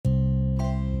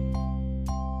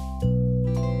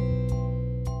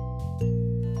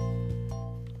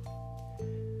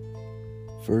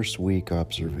First week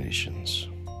observations.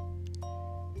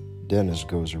 Dennis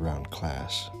goes around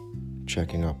class,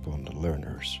 checking up on the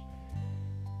learners,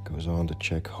 goes on to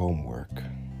check homework,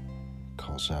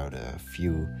 calls out a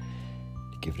few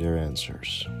to give their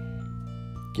answers,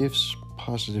 gives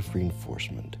positive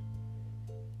reinforcement.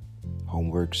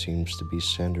 Homework seems to be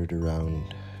centered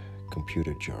around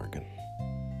computer jargon.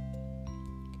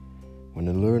 When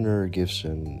a learner gives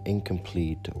an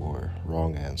incomplete or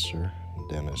wrong answer,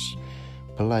 Dennis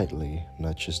politely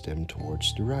nudges them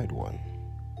towards the right one.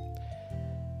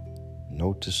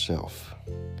 Note to self: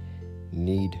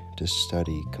 need to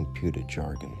study computer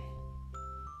jargon.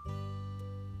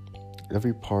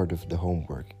 Every part of the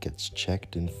homework gets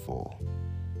checked in full.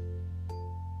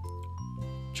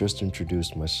 Just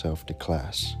introduced myself to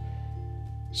class.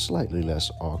 Slightly less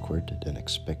awkward than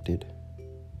expected.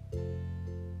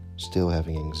 Still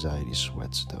having anxiety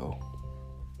sweats though.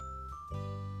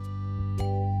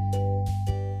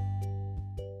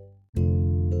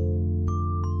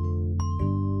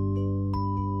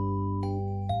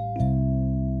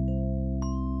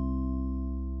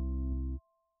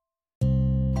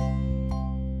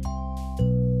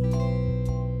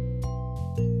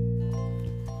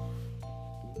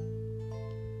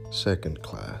 Second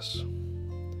class.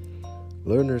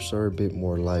 Learners are a bit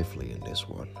more lively in this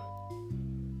one.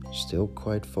 Still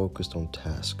quite focused on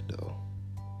task though.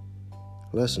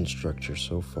 Lesson structure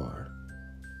so far.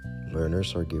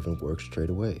 Learners are given work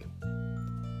straight away.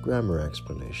 Grammar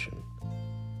explanation.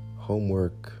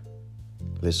 Homework.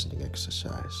 Listening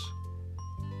exercise.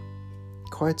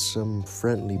 Quite some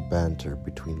friendly banter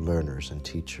between learners and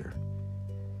teacher.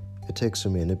 It takes a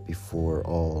minute before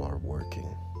all are working.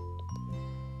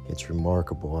 It's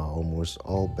remarkable how almost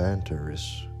all banter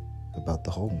is about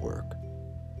the homework.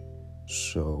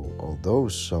 So, although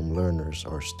some learners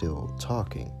are still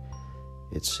talking,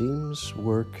 it seems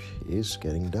work is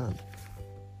getting done.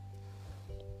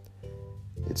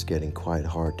 It's getting quite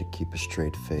hard to keep a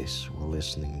straight face while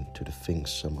listening to the things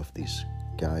some of these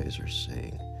guys are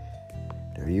saying.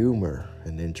 Their humor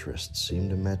and interests seem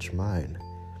to match mine,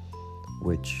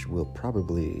 which will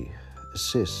probably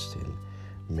assist in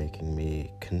making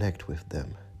me connect with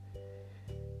them.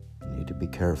 Need to be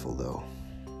careful though.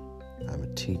 I'm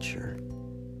a teacher,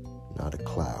 not a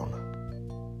clown.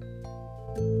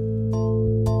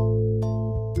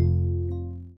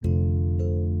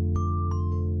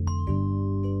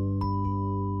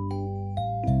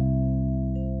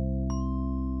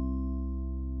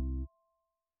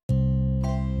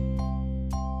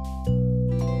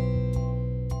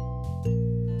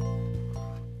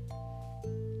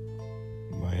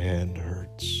 My hand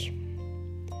hurts.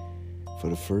 For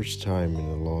the first time in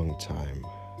a long time,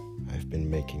 I've been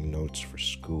making notes for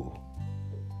school.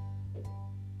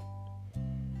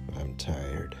 I'm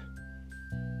tired.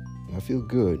 I feel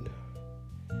good,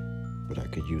 but I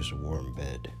could use a warm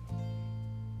bed.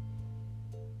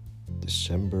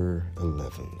 December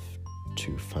 11th,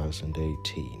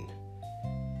 2018.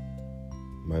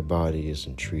 My body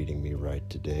isn't treating me right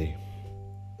today.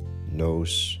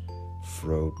 Nose,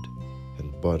 throat,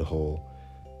 and butthole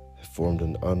have formed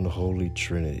an unholy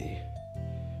trinity,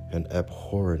 an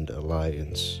abhorrent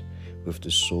alliance with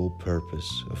the sole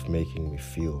purpose of making me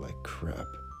feel like crap.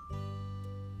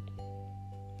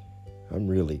 I'm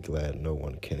really glad no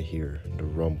one can hear the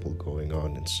rumble going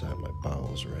on inside my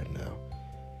bowels right now.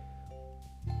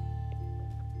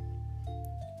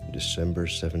 December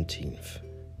 17th,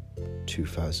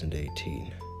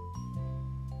 2018.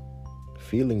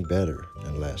 Feeling better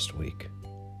than last week.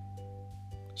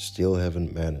 Still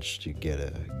haven't managed to get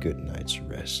a good night's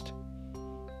rest.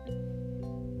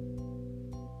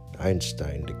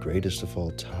 Einstein, the greatest of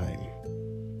all time.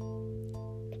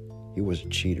 He was a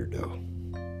cheater though.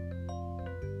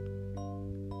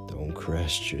 Don't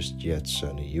crash just yet,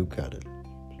 sonny. You got a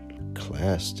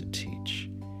class to teach.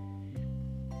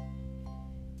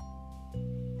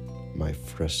 My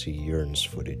Fressy yearns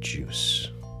for the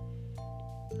juice.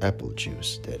 Apple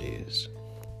juice, that is.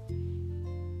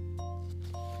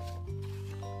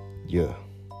 Yeah.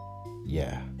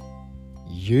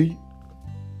 Yeet.